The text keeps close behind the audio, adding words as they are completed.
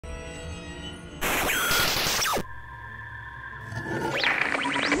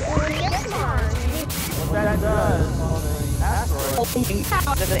that the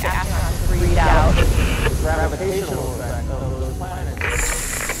astronauts read out the gravitational effect of those planets.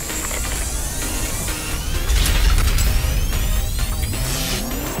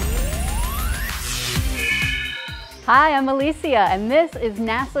 Hi, I'm Alicia, and this is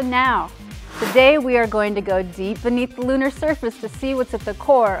NASA Now. Today we are going to go deep beneath the lunar surface to see what's at the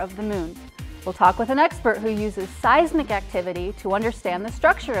core of the moon. We'll talk with an expert who uses seismic activity to understand the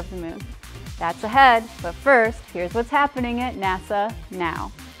structure of the moon. That's ahead, but first, here's what's happening at NASA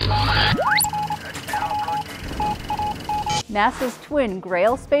Now. NASA's twin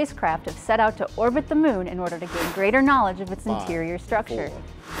Grail spacecraft have set out to orbit the moon in order to gain greater knowledge of its interior structure.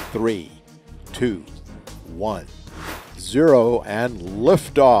 4, 3, 2, 1, 0, and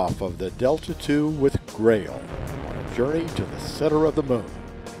liftoff of the Delta II with Grail on a journey to the center of the moon.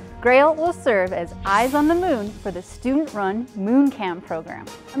 Grail will serve as eyes on the moon for the student-run Mooncam program.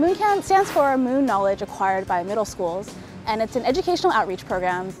 Mooncam stands for Moon Knowledge Acquired by Middle Schools, and it's an educational outreach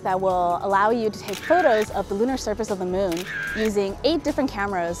program that will allow you to take photos of the lunar surface of the moon using 8 different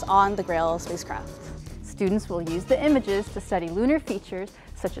cameras on the Grail spacecraft. Students will use the images to study lunar features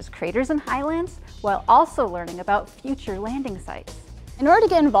such as craters and highlands, while also learning about future landing sites. In order to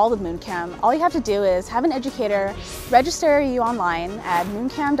get involved with Mooncam, all you have to do is have an educator register you online at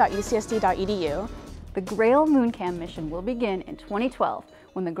mooncam.ucsd.edu. The Grail Mooncam mission will begin in 2012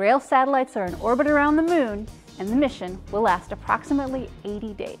 when the Grail satellites are in orbit around the moon, and the mission will last approximately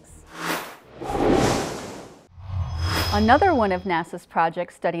 80 days. Another one of NASA's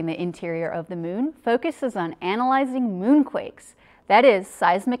projects studying the interior of the moon focuses on analyzing moonquakes, that is,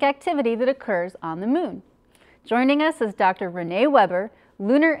 seismic activity that occurs on the moon. Joining us is Dr. Renee Weber,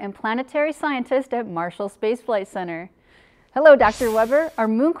 lunar and planetary scientist at Marshall Space Flight Center. Hello, Dr. Weber. Are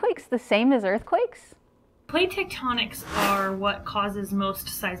moonquakes the same as earthquakes? Plate tectonics are what causes most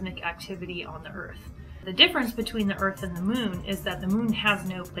seismic activity on the Earth. The difference between the Earth and the Moon is that the Moon has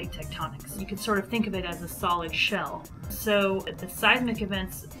no plate tectonics. You can sort of think of it as a solid shell. So the seismic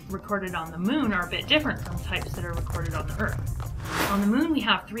events recorded on the Moon are a bit different from types that are recorded on the Earth. On the Moon, we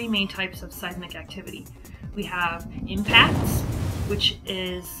have 3 main types of seismic activity. We have impacts, which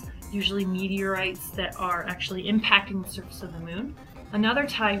is usually meteorites that are actually impacting the surface of the Moon. Another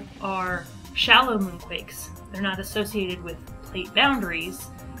type are shallow moonquakes. They're not associated with plate boundaries,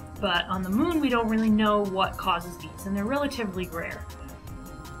 but on the Moon we don't really know what causes these, and they're relatively rare.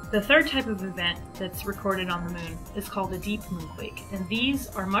 The third type of event that's recorded on the Moon is called a deep moonquake, and these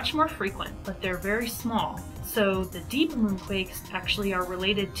are much more frequent, but they're very small. So the deep moonquakes actually are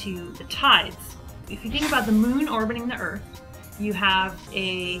related to the tides. If you think about the Moon orbiting the Earth, you have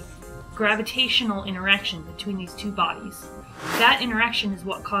a gravitational interaction between these 2 bodies. That interaction is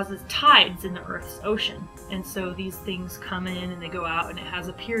what causes tides in the Earth's ocean, and so these things come in and they go out, and it has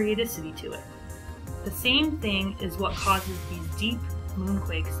a periodicity to it. The same thing is what causes these deep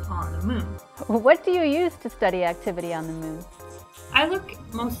moonquakes on the Moon. What do you use to study activity on the Moon? I look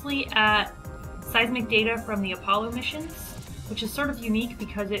mostly at seismic data from the Apollo missions, which is sort of unique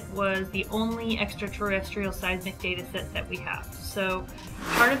because it was the only extraterrestrial seismic data set that we have. So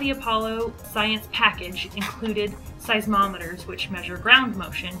part of the Apollo science package included seismometers, which measure ground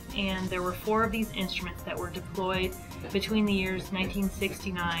motion, and there were 4 of these instruments that were deployed between the years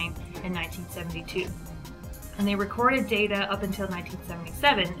 1969 and 1972. And they recorded data up until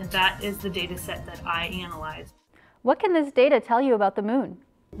 1977, and that is the data set that I analyzed. What can this data tell you about the Moon?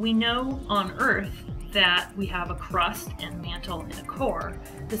 We know on Earth that we have a crust and mantle and a core.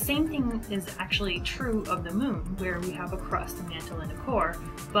 The same thing is actually true of the Moon, where we have a crust, a mantle, and a core.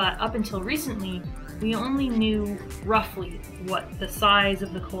 But up until recently, we only knew roughly what the size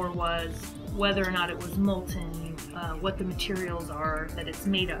of the core was, whether or not it was molten, what the materials are that it's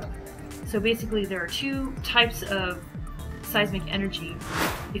made of. So basically there are 2 types of seismic energy.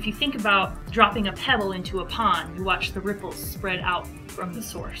 If you think about dropping a pebble into a pond, you watch the ripples spread out from the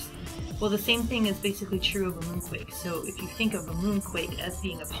source. Well, the same thing is basically true of a moonquake. So if you think of a moonquake as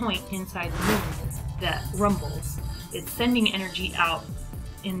being a point inside the moon that rumbles, it's sending energy out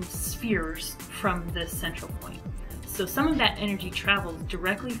in spheres from this central point. So some of that energy travels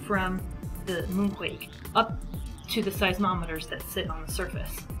directly from the moonquake up to the seismometers that sit on the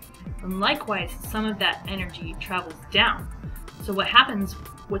surface. And likewise, some of that energy travels down. So what happens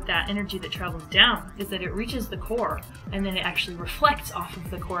with that energy that travels down is that it reaches the core, and then it actually reflects off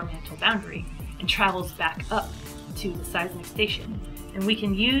of the core mantle boundary and travels back up to the seismic station. And we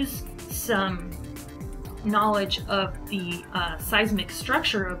can use some knowledge of the seismic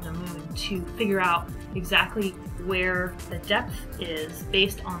structure of the Moon to figure out exactly where the depth is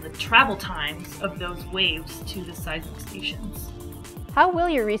based on the travel times of those waves to the seismic stations. How will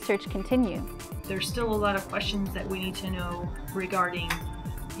your research continue? There's still a lot of questions that we need to know regarding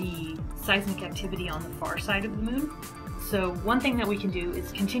the seismic activity on the far side of the moon. So one thing that we can do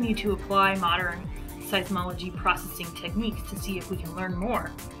is continue to apply modern seismology processing techniques to see if we can learn more.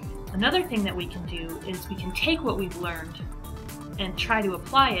 Another thing that we can do is we can take what we've learned and try to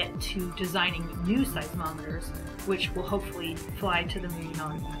apply it to designing new seismometers, which will hopefully fly to the moon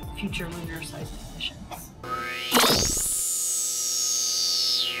on future lunar seismic missions.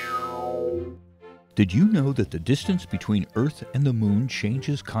 Did you know that the distance between Earth and the moon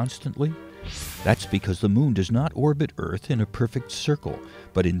changes constantly? That's because the moon does not orbit Earth in a perfect circle,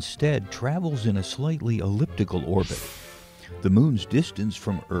 but instead travels in a slightly elliptical orbit. The moon's distance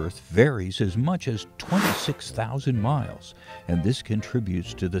from Earth varies as much as 26,000 miles, and this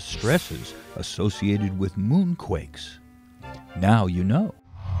contributes to the stresses associated with moonquakes. Now you know.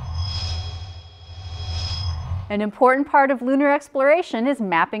 An important part of lunar exploration is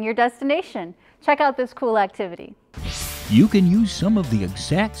mapping your destination. Check out this cool activity. You can use some of the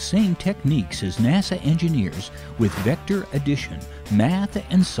exact same techniques as NASA engineers with vector addition, math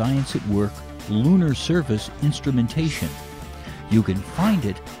and science at work, lunar surface instrumentation. You can find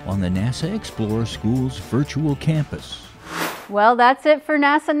it on the NASA Explorer School's virtual campus. Well, that's it for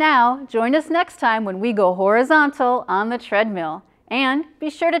NASA Now. Join us next time when we go horizontal on the treadmill. And be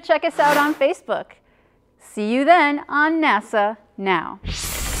sure to check us out on Facebook. See you then on NASA Now.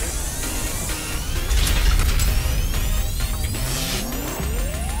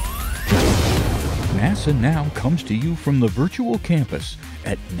 NASA Now comes to you from the virtual campus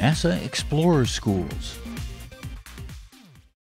at NASA Explorer Schools.